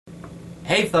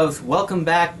Hey folks, welcome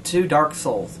back to Dark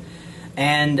Souls.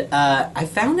 And I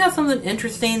found out something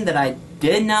interesting that I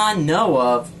did not know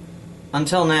of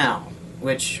until now.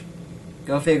 Which,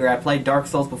 go figure, I played Dark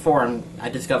Souls before and I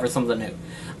discovered something new.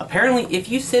 Apparently, if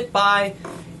you sit by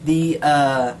the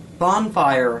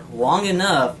bonfire long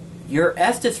enough, your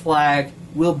Estus flag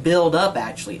will build up,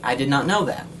 actually. I did not know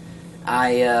that.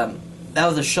 That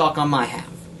was a shock on my half.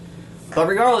 But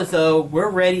regardless, though, we're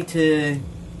ready to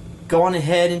go on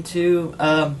ahead into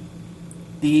going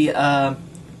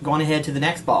ahead to the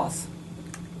next boss.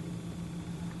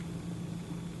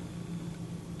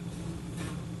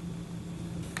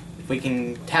 If we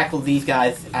can tackle these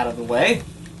guys out of the way.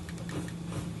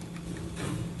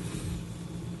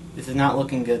 This is not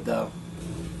looking good, though.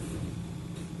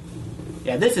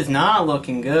 Yeah, this is not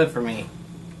looking good for me.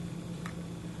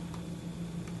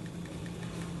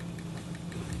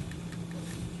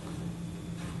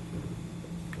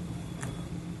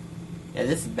 Yeah,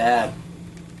 this is bad.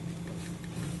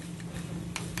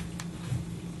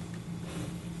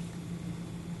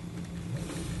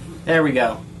 There we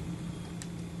go.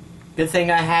 Good thing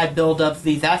I had built up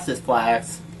these Estus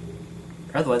flags.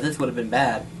 Otherwise, this would have been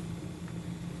bad.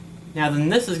 Now, then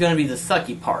this is going to be the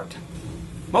sucky part.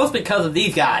 Mostly because of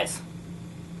these guys.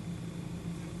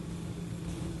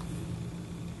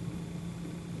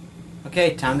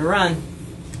 Okay, time to run.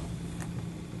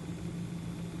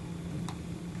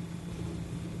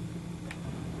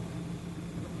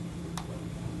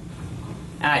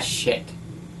 Ah, shit.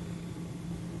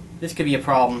 This could be a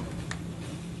problem.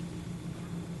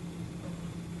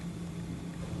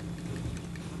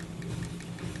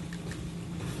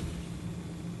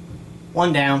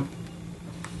 One down.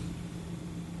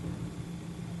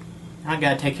 I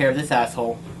gotta take care of this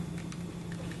asshole.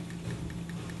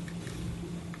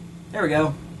 There we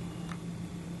go.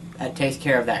 That takes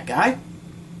care of that guy.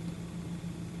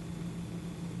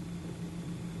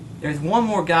 There's one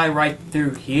more guy right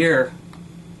through here.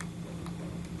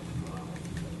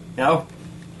 No.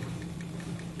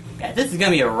 Yeah, this is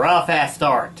gonna be a rough-ass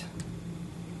start.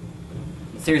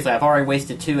 Seriously, I've already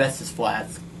wasted 2 Estus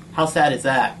flats. How sad is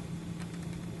that?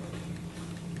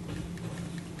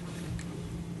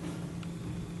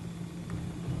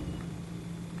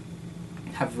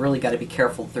 I've really got to be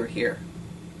careful through here.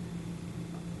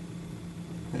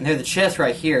 And there's the chest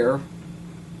right here.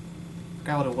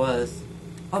 Forgot what it was.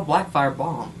 Oh, Blackfire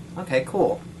Bomb. Okay,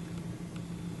 cool.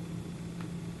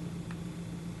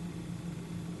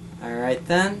 Alright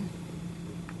then.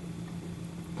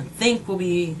 I think we'll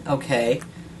be okay.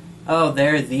 Oh,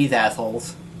 there's these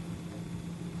assholes.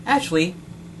 Actually,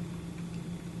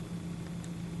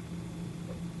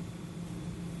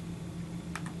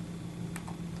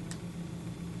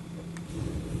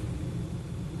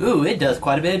 ooh, it does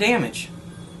quite a bit of damage.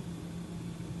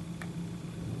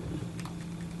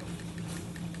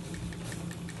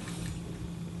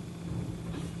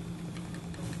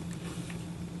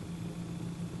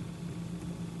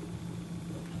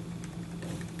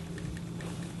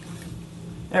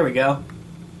 There we go.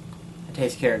 That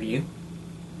takes care of you.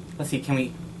 Let's see, can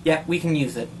we... Yeah, we can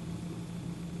use it.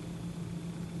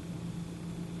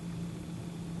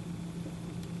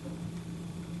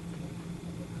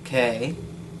 Okay.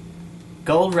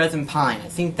 Gold resin pine. I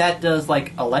think that does,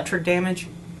 like, electric damage.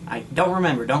 I don't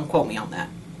remember. Don't quote me on that.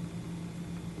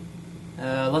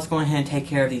 Let's go ahead and take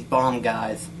care of these bomb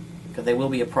guys, because they will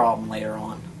be a problem later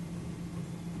on.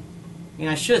 I mean,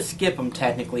 I should skip them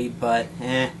technically, but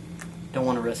don't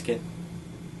want to risk it.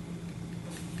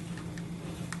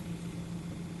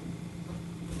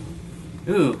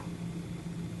 Ooh.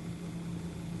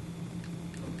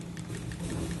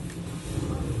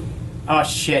 Oh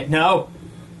shit, no!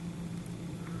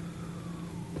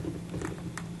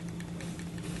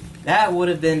 That would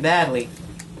have been badly.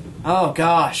 Oh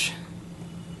gosh.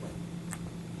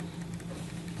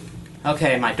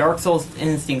 Okay, my Dark Souls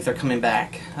instincts are coming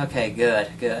back. Okay, good,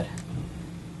 good.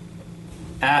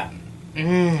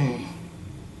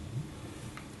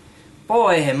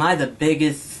 Boy, am I the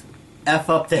biggest F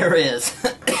up there is.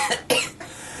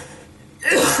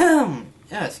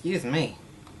 Yeah, excuse me.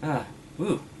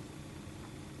 Ooh.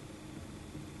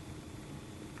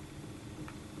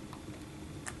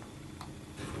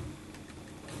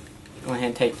 Go ahead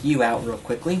and take you out real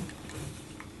quickly.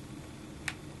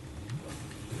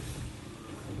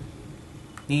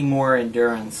 Need more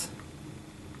endurance.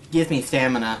 Gives me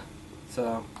stamina,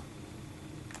 so...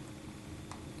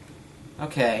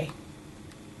 Okay.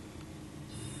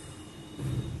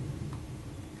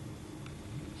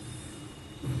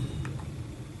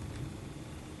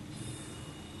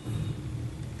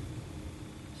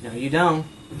 No, you don't.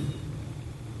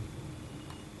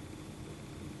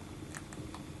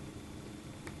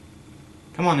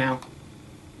 Come on now.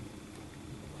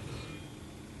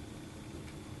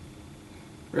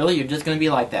 Really? You're just gonna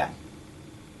be like that?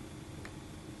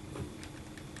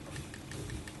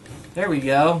 There we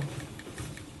go.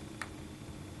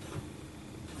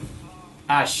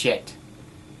 Ah, shit.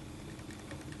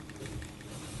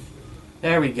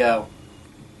 There we go.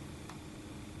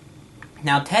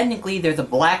 Now, technically, there's a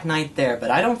Black Knight there,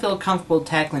 but I don't feel comfortable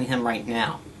tackling him right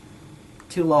now.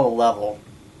 Too low a level.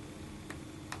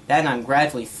 That and I'm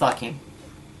gradually sucking.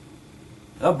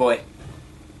 Oh boy.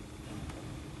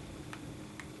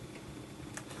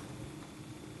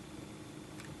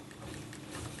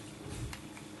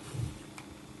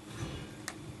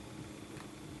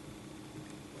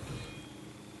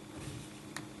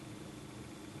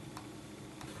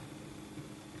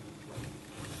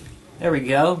 There we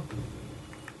go.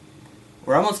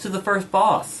 We're almost to the first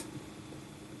boss.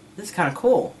 This is kind of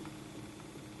cool.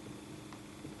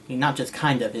 I mean, not just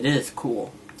kind of, it is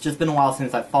cool. It's just been a while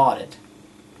since I fought it.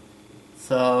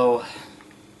 So...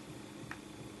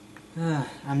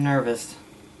 I'm nervous.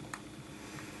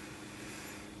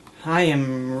 I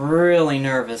am really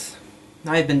nervous.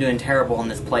 I've been doing terrible in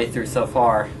this playthrough so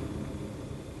far.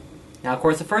 Now, of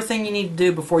course, the first thing you need to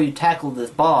do before you tackle this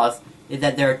boss is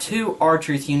that there are 2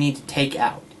 archers you need to take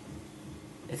out.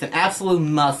 It's an absolute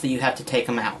must that you have to take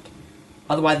them out.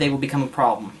 Otherwise, they will become a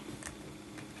problem.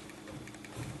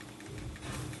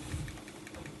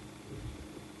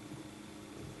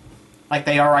 Like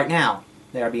they are right now.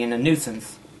 They are being a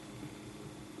nuisance.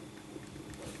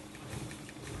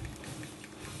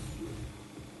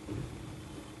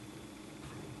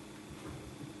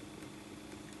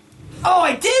 Oh,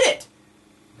 I did it!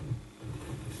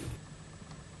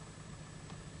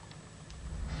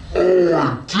 Oh,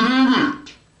 I did it!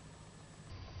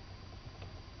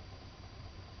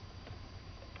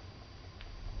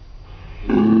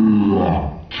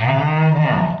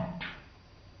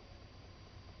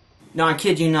 No, I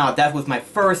kid you not, that was my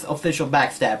first official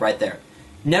backstab right there.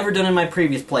 Never done in my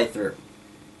previous playthrough.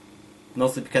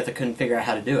 Mostly because I couldn't figure out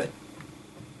how to do it.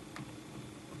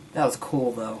 That was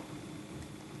cool, though.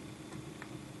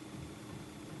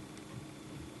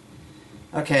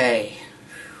 Okay.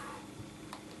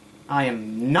 I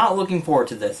am not looking forward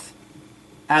to this.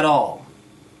 At all.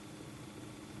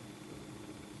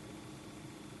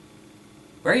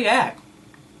 Where are you at?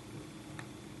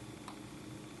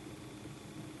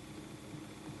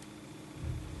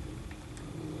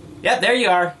 Yep, there you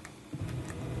are.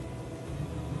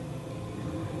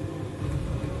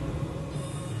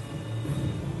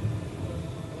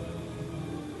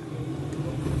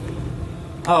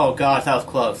 Oh gosh, that was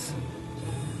close.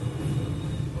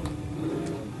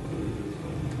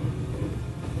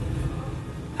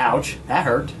 Ouch, that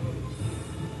hurt.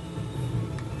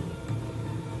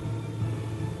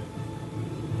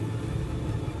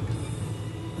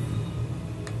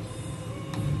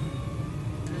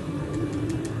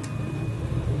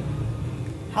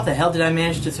 How the hell did I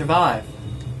manage to survive?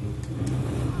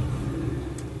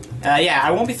 Yeah,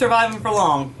 I won't be surviving for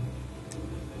long.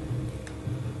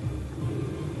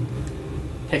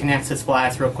 Take an Axis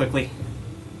Blast real quickly.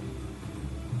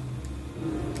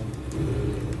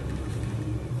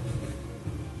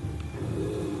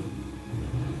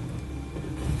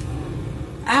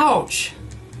 Ouch!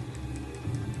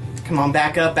 Come on,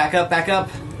 back up, back up, back up.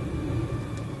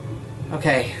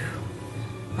 Okay.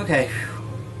 Okay.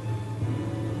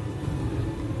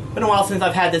 Been a while since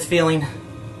I've had this feeling.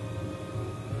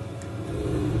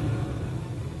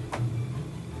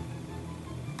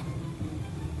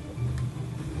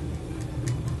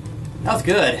 That was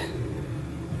good.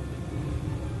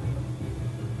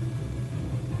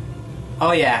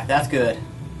 Oh yeah, that's good.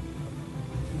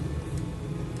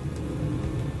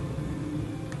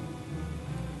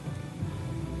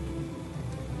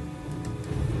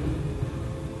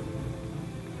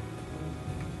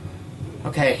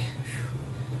 Okay.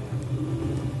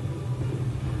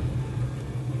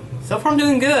 So far I'm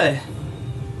doing good.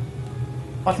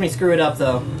 Watch me screw it up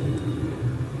though.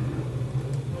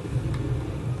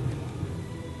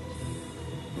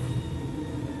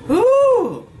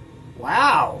 Whoo!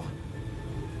 Wow.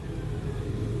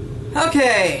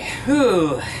 Okay.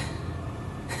 Whew.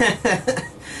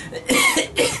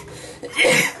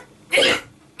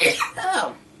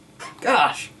 Oh,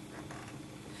 gosh.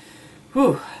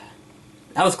 Whew.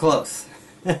 That was close.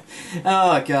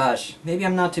 Oh gosh. Maybe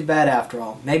I'm not too bad after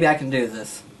all. Maybe I can do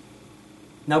this.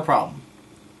 No problem.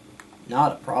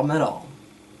 Not a problem at all.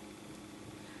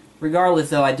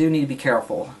 Regardless though, I do need to be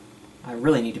careful. I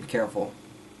really need to be careful.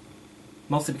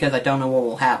 Mostly because I don't know what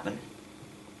will happen.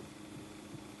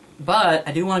 But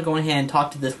I do want to go ahead and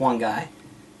talk to this one guy.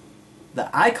 the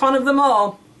icon of them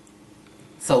all,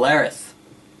 Solaris,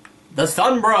 the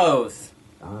Sun Bros.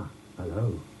 Ah,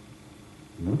 hello.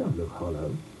 You don't look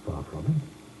hollow, far from it.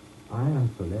 I am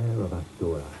Solaire of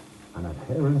Astora, an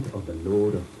adherent of the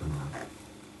Lord of Summer.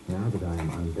 Now that I am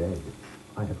undead,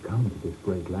 I have come to this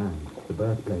great land, the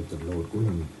birthplace of Lord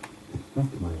Gwyn, to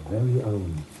seek my very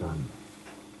own son.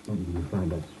 Do you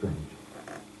find that strange?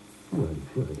 Well, you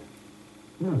should.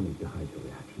 No need to hide your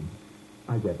reaction.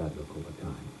 I get that look all the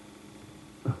time.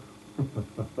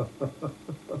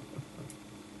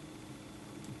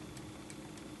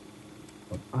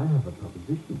 But I have a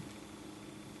proposition.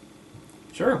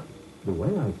 Sure. The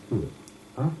way I see it,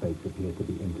 our fates appear to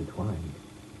be intertwined.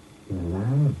 In a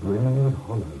land of brilliant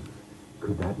hollows,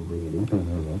 could that really be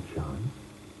mere chance?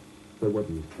 So what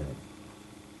do you say?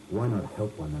 Why not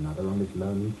help one another on this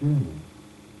lonely journey?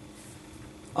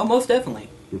 Oh, most definitely.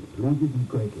 This pleases me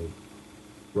greatly.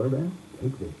 Well then,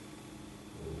 take this.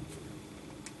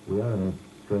 We are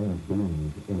strange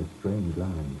beings in a strange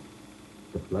land.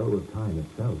 The flow of time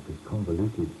itself is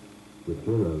convoluted, with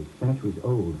heroes centuries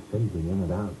old phasing in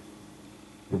and out.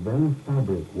 The very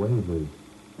fabric wavers,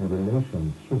 and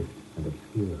relations shift and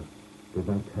obscure. There's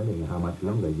no telling how much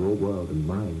longer your world and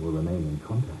mine will remain in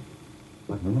contact.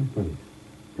 But these days,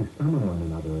 to summon one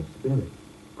another as spirits,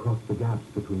 cross the gaps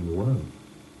between the worlds,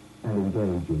 and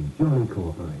engage in jolly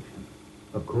cooperation.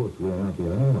 Of course, we are not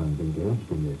the only ones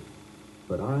engaged in this,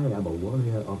 but I am a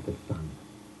warrior of the sun.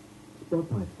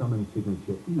 Spot my summon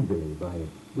signature easily by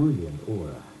its brilliant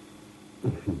aura.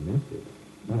 If you miss it,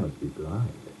 you must be blind.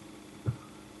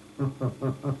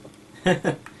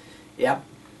 Yep.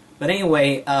 But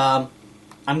anyway, I'm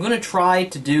going to try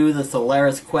to do the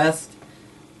Solaris quest,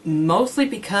 mostly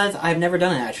because I've never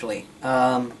done it, actually.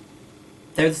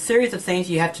 There's a series of things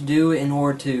you have to do in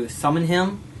order to summon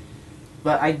him,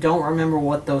 but I don't remember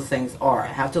what those things are. I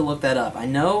have to look that up. I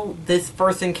know this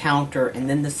first encounter and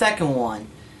then the second one,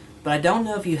 but I don't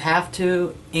know if you have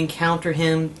to encounter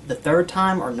him the third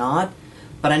time or not,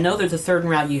 but I know there's a certain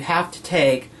route you have to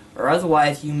take, or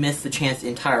otherwise you miss the chance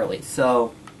entirely.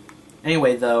 So,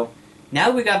 anyway though, now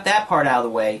that we got that part out of the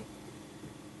way,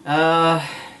 I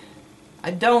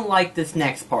don't like this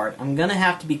next part. I'm gonna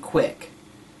have to be quick.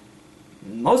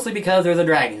 Mostly because there's a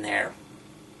dragon there.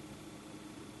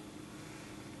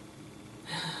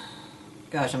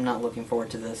 Gosh, I'm not looking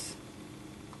forward to this.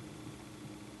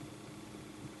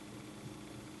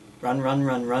 Run, run,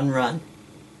 run, run, run.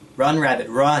 Run, rabbit,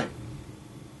 run.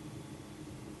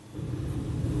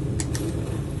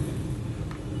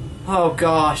 Oh,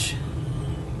 gosh.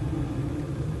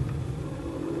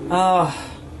 Oh,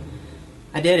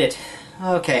 I did it.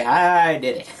 Okay, I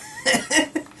did it.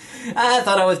 I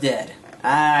thought I was dead.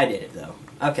 I did it, though.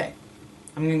 Okay.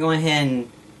 I'm going to go ahead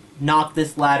and knock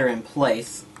this ladder in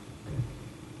place.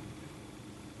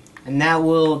 And that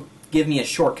will give me a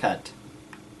shortcut.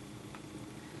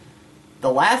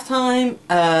 The last time,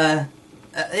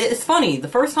 it's funny, the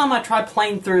first time I tried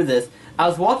playing through this, I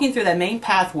was walking through that main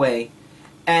pathway,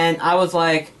 and I was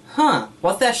like, huh,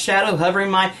 what's that shadow hovering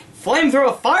my...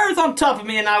 Flamethrower fires on top of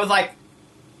me, and I was like...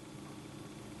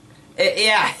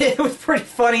 yeah, it was pretty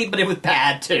funny, but it was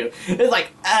bad, too. It was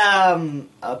like,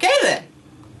 okay then.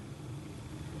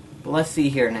 But let's see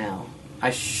here now.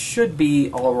 I should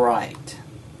be alright.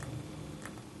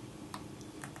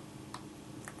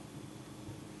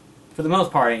 For the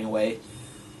most part, anyway.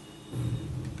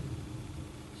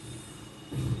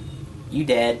 You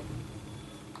dead.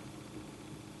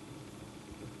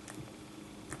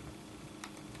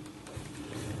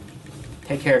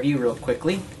 Take care of you real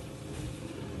quickly.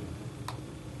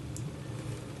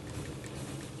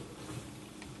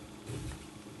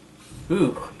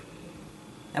 Ooh.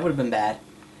 That would have been bad.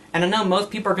 And I know most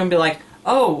people are going to be like,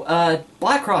 oh,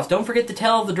 Blackcross, don't forget the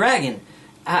tail of the dragon.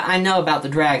 I know about the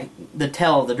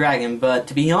tail of the dragon, but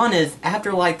to be honest,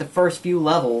 after like the first few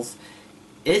levels,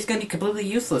 it's going to be completely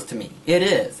useless to me. It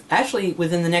is. Actually,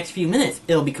 within the next few minutes,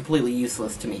 it'll be completely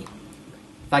useless to me.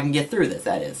 If I can get through this,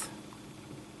 that is.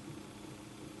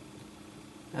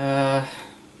 I'm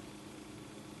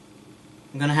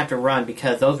going to have to run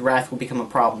because those rats will become a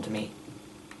problem to me.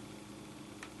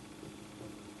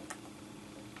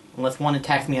 Unless one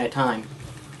attacks me at a time.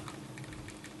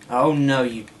 Oh no,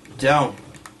 you don't.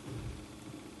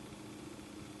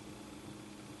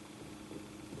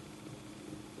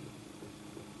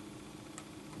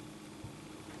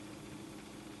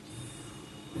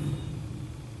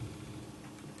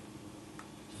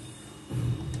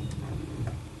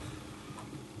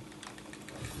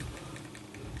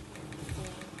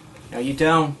 No, you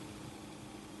don't.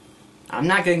 I'm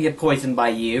not gonna get poisoned by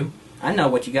you. I know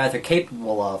what you guys are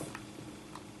capable of.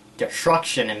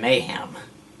 Destruction and mayhem.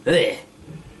 Ugh.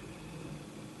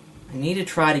 I need to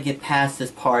try to get past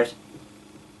this part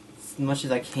as much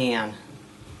as I can.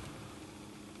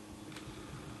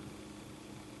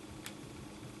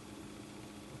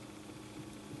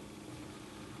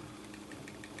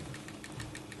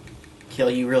 Kill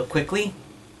you real quickly.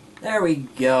 There we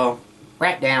go.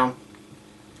 Right down.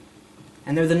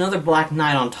 And there's another Black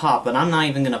Knight on top, but I'm not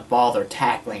even going to bother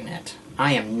tackling it.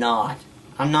 I am not.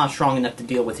 I'm not strong enough to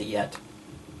deal with it yet.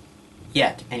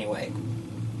 Yet, anyway.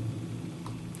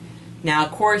 Now,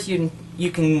 of course,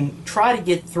 you can try to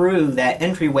get through that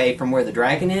entryway from where the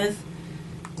dragon is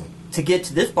to get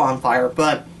to this bonfire,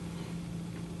 but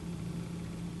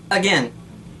again,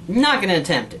 not going to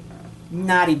attempt it.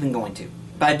 Not even going to.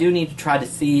 But I do need to try to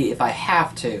see if I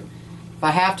have to. If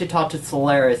I have to talk to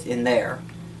Solaris in there.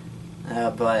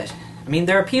 But, I mean,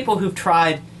 there are people who've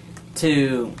tried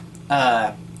to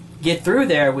get through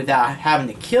there without having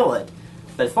to kill it.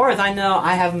 But as far as I know,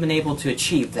 I haven't been able to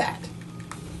achieve that.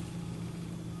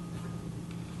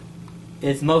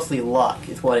 It's mostly luck,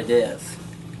 is what it is.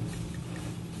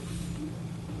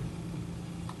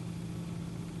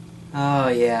 Oh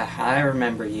yeah, I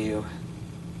remember you.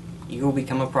 You will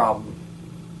become a problem.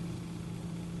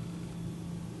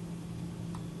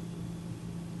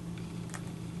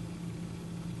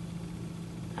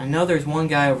 I know there's one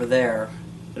guy over there,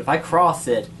 but if I cross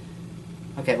it...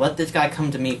 Okay, let this guy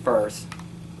come to me first.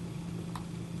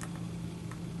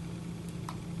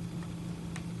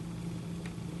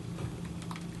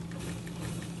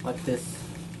 Let this...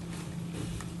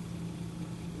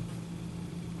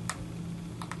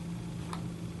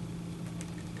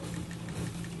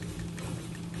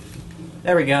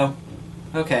 There we go.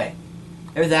 Okay.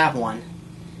 There's that one.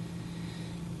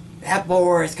 That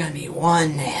boar is gonna be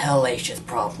one hellacious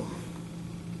problem.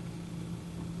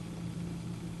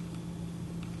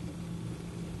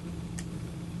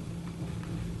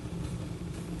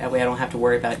 That way I don't have to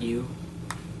worry about you.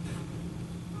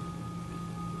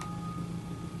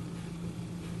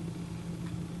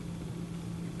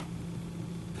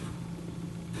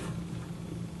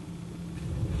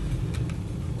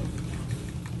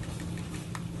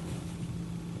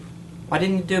 Why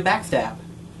didn't you do a backstab?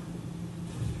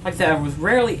 Like I said, I was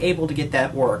rarely able to get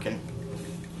that working.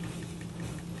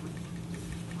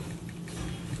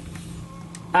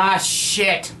 Ah,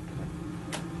 shit!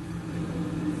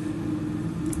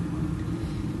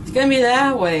 It's gonna be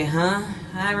that way, huh?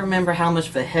 I remember how much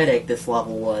of a headache this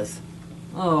level was.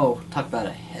 Oh, talk about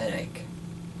a headache.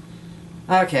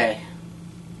 Okay.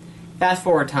 Fast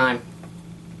forward time.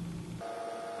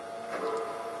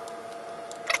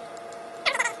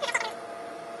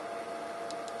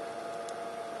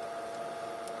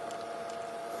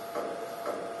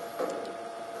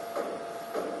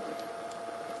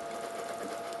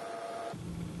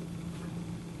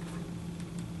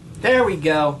 There we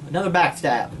go. Another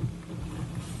backstab.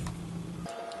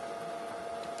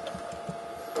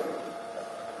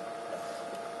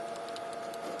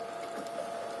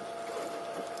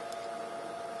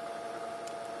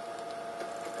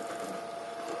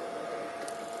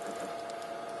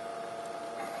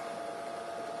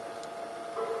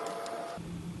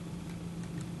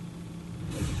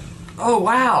 Oh,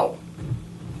 wow.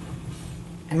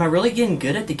 Am I really getting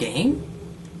good at the game?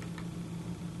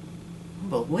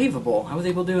 Unbelievable. I was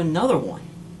able to do another one.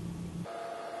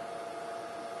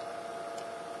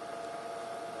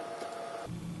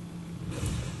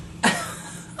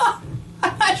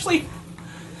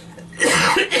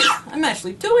 I'm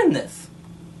actually doing this.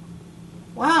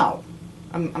 Wow.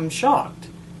 I'm shocked.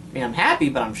 I mean, I'm happy,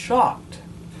 but I'm shocked.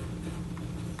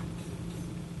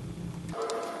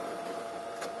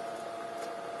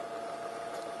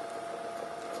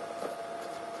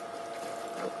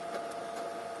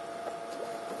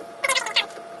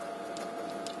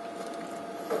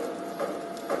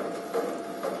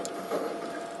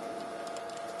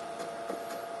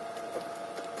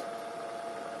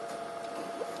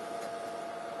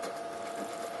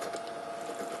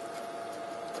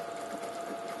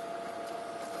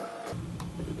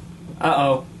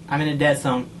 Uh-oh, I'm in a dead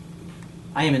zone.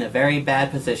 I am in a very bad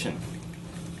position.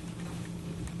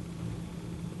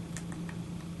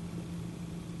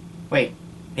 Wait,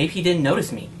 maybe he didn't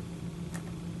notice me.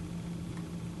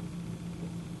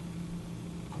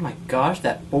 Oh my gosh,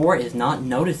 that boar is not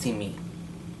noticing me.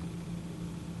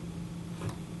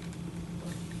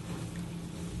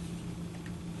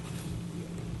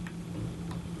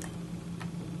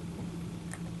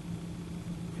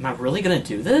 Am I really gonna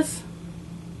do this?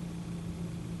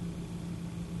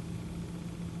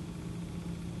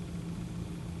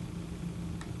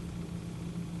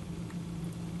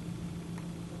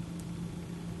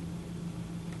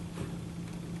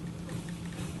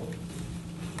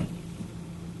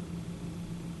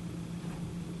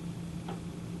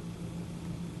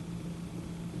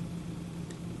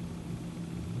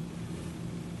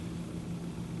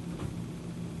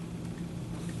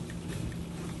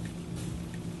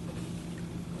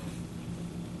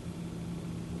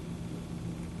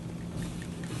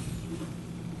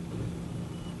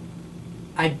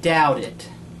 I doubt it.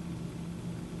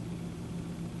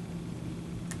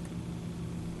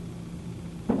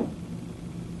 I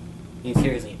mean,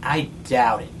 seriously, I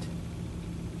doubt it.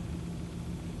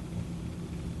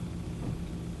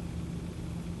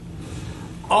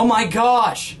 Oh my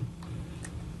gosh!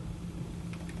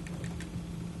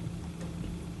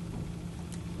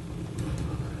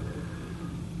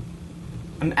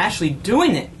 I'm actually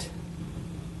doing it!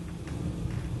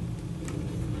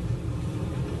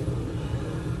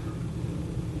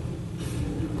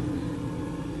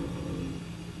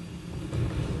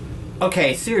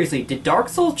 Okay, seriously, did Dark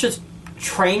Souls just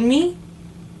train me?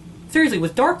 Seriously,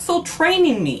 was Dark Souls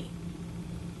training me?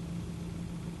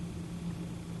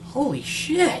 Holy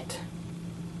shit.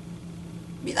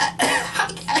 I mean,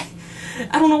 I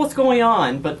don't know what's going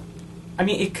on, but I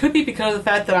mean, it could be because of the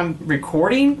fact that I'm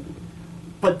recording,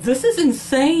 but this is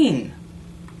insane.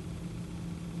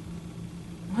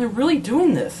 Am I really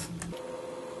doing this?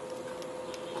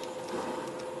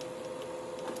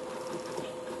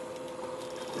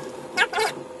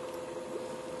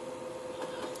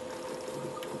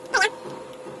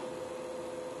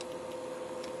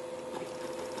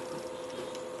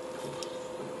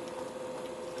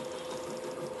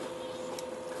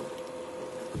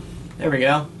 There we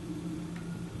go.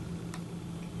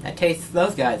 That takes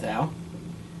those guys out.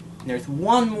 And there's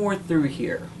one more through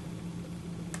here.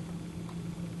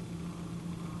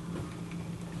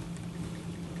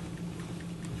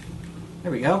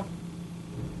 There we go.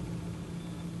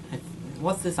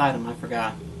 What's this item? I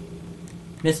forgot.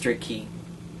 Mystery key.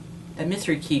 That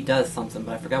mystery key does something,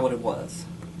 but I forgot what it was.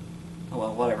 Oh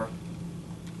well, whatever.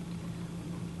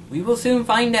 We will soon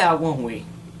find out, won't we?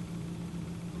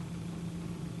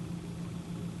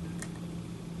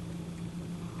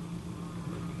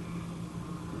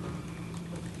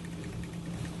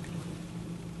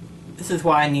 This is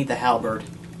why I need the halberd,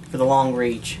 for the long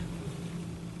reach.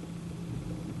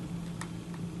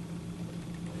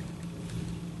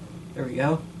 There we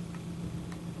go.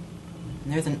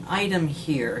 And there's an item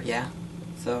here, yeah.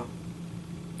 So,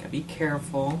 gotta be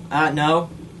careful. No.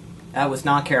 That was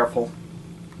not careful.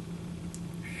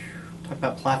 Talk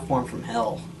about platform from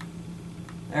hell.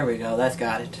 There we go, that's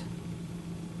got it.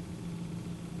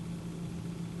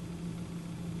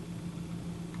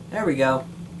 There we go.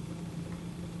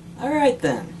 Alright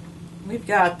then, we've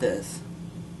got this.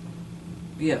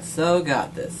 We have so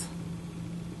got this.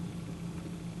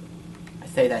 I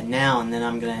say that now and then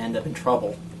I'm gonna end up in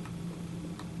trouble.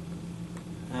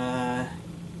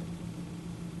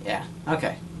 Yeah,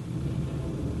 okay.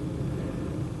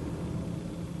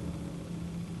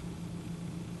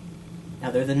 Now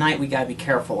there's a knight we gotta be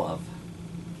careful of.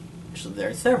 Actually,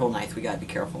 there are several knights we gotta be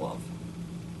careful of.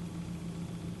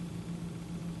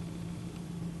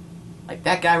 Like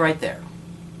that guy right there.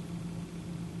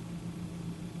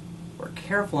 If we're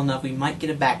careful enough, we might get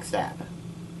a backstab.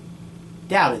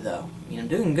 Doubt it though. I mean, I'm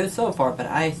doing good so far, but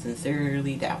I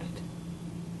sincerely doubt it.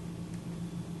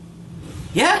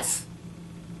 Yes!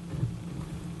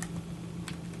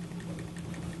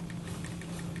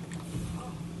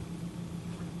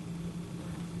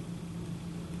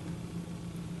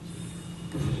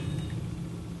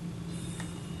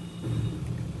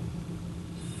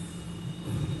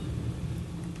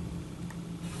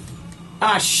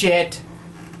 Ah, shit.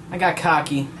 I got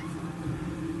cocky.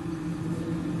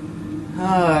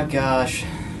 Oh, gosh.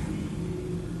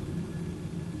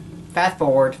 Fast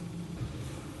forward.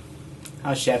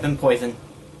 Oh, shit, I've been poisoned.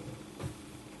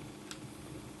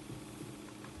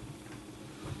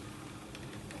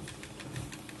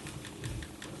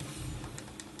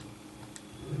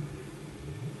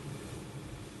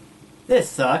 This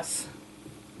sucks.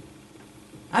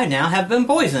 I now have been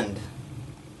poisoned.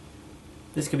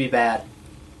 This could be bad.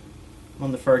 I'm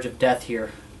on the verge of death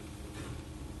here.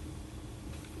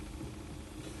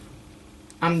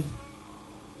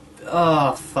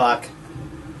 Oh, fuck.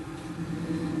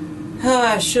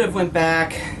 I should have went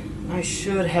back. I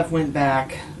should have went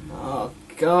back. Oh,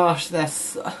 gosh,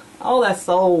 that's... all that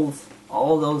souls.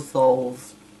 All those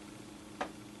souls.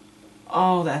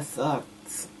 Oh, that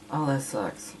sucks. Oh, that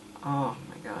sucks. Oh,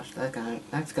 my gosh,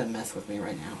 that's gonna mess with me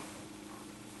right now.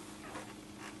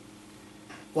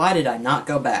 Why did I not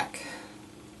go back?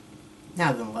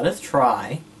 Now then, let us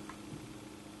try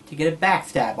to get a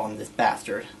backstab on this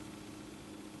bastard.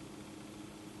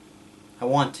 I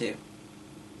want to.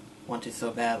 Want to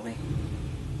so badly.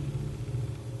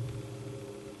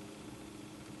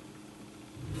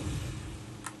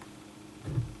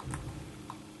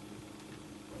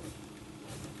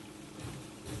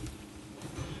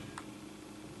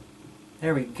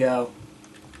 There we go.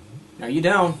 No, you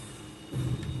don't.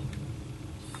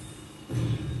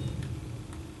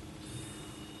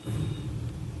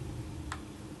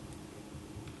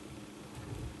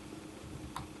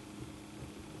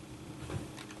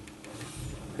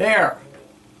 There!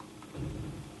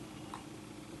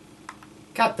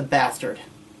 Got the bastard.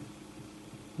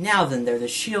 Now then, there's a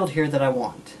shield here that I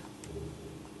want.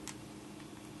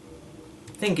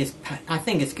 I think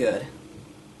it's good.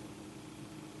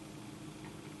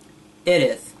 It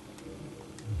is.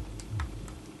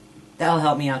 That'll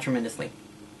help me out tremendously.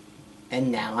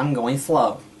 And now I'm going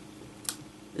slow.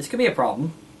 This could be a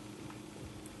problem.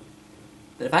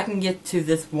 But if I can get to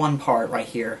this one part right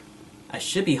here, I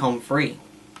should be home free.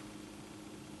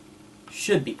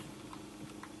 Should be.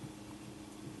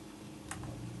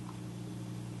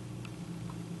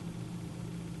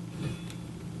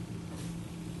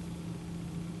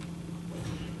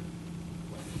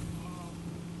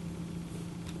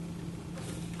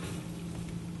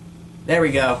 There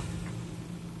we go.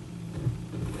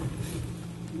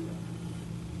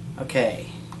 Okay.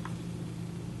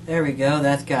 There we go,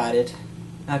 that's got it.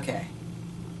 Okay.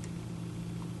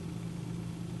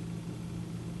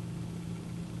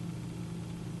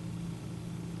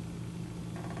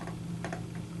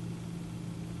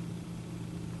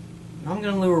 I'm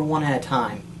gonna lure one at a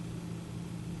time.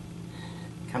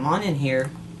 Come on in here.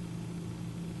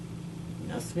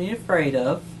 Nothing to be afraid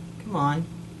of. Come on.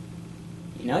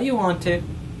 You know you want to.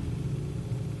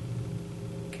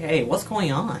 Okay, what's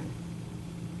going on?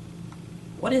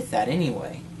 What is that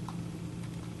anyway?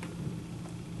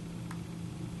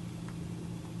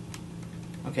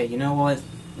 Okay, you know what?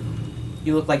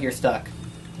 You look like you're stuck.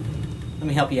 Let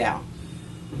me help you out.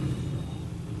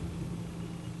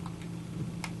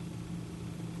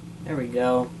 There we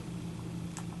go.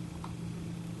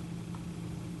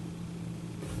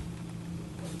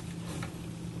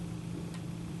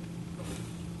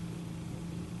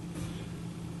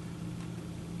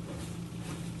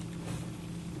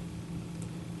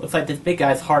 Looks like this big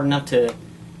guy's hard enough to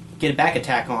get a back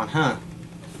attack on, huh?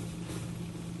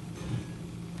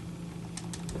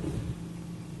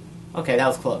 Okay, that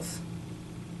was close.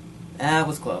 That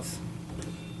was close.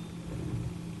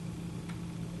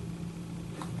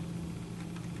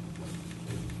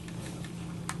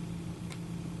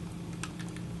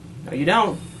 No, you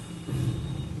don't.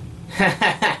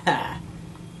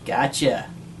 Gotcha.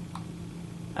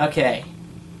 Okay.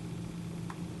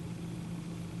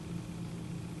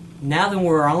 Now then,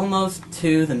 we're almost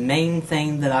to the main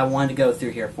thing that I wanted to go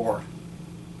through here for.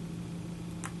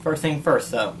 First thing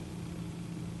first, though.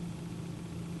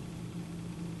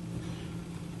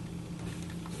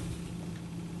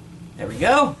 There we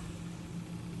go.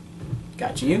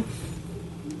 Got you.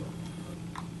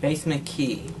 Basement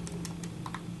key.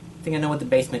 I think I know what the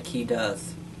basement key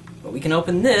does. But we can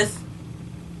open this,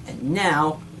 and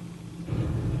now,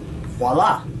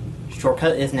 voila!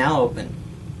 Shortcut is now open.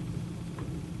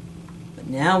 But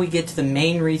now we get to the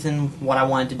main reason what I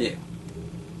wanted to do.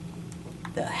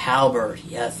 The halberd,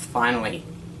 yes, finally.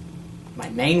 My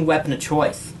main weapon of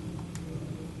choice.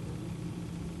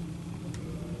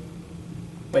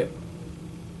 Wait.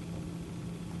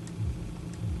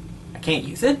 I can't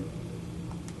use it?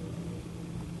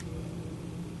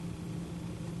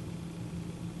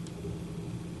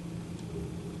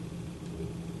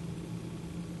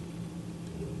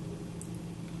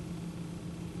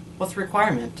 What's the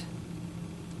requirement?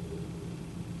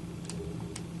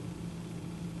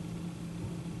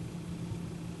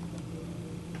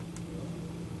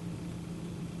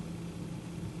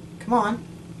 Come on.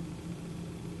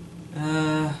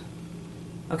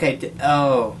 Okay,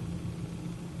 oh.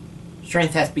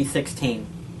 Strength has to be 16.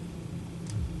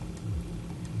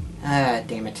 Ah,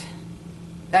 damn it.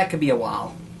 That could be a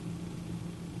while.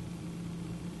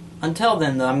 Until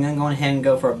then, though, I'm going to go ahead and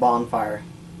go for a bonfire.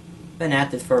 Been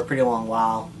at this for a pretty long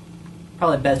while.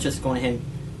 Probably best just going ahead and...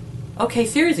 Okay,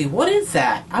 seriously, what is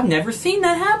that? I've never seen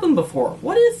that happen before.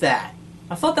 What is that?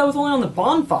 I thought that was only on the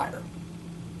bonfire.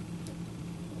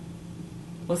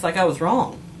 Looks like I was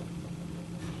wrong.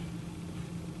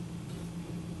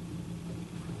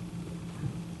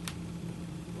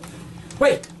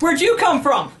 Wait, where'd you come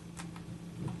from?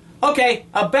 Okay,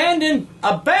 abandon!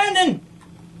 Abandon!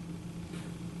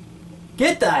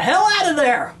 Get the hell out of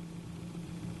there!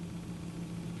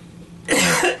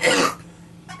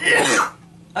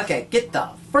 Okay, get the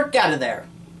frick out of there.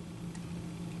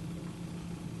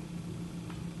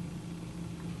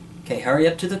 Okay, hurry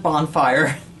up to the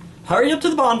bonfire. Hurry up to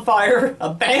the bonfire.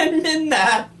 Abandon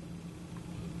that.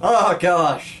 Oh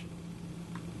gosh.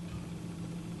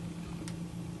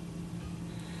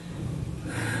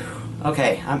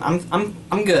 Okay,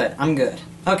 I'm good. I'm good.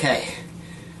 Okay.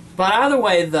 But either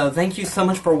way, though, thank you so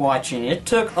much for watching. It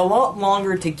took a lot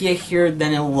longer to get here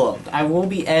than it looked. I will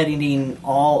be editing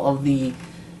all of the...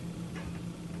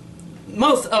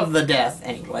 most of the death,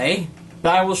 anyway.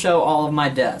 but I will show all of my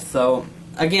deaths. So,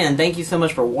 again, thank you so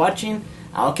much for watching.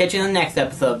 I'll catch you in the next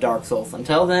episode of Dark Souls.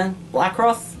 Until then, Black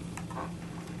Cross,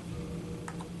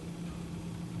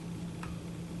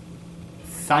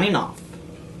 signing off.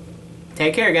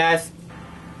 Take care, guys.